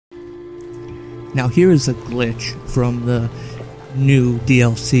Now here is a glitch from the new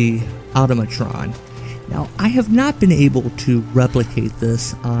DLC Automatron. Now I have not been able to replicate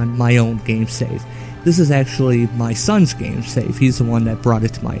this on my own game save. This is actually my son's game save. He's the one that brought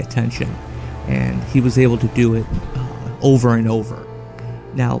it to my attention, and he was able to do it over and over.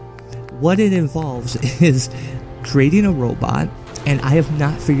 Now what it involves is creating a robot, and I have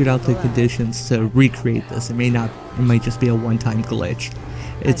not figured out the conditions to recreate this. It might just be a one-time glitch.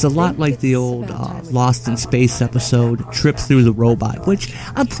 It's a lot like the old Lost in Space episode, Trip Through the Robot, which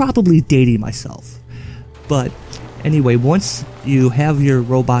I'm probably dating myself. But anyway, once you have your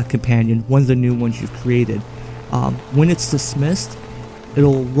robot companion, one of the new ones you've created, when it's dismissed,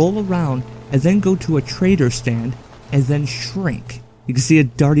 it'll roll around and then go to a trader stand and then shrink. You can see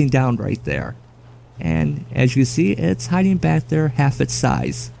it darting down right there. And as you see, it's hiding back there half its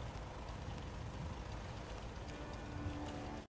size.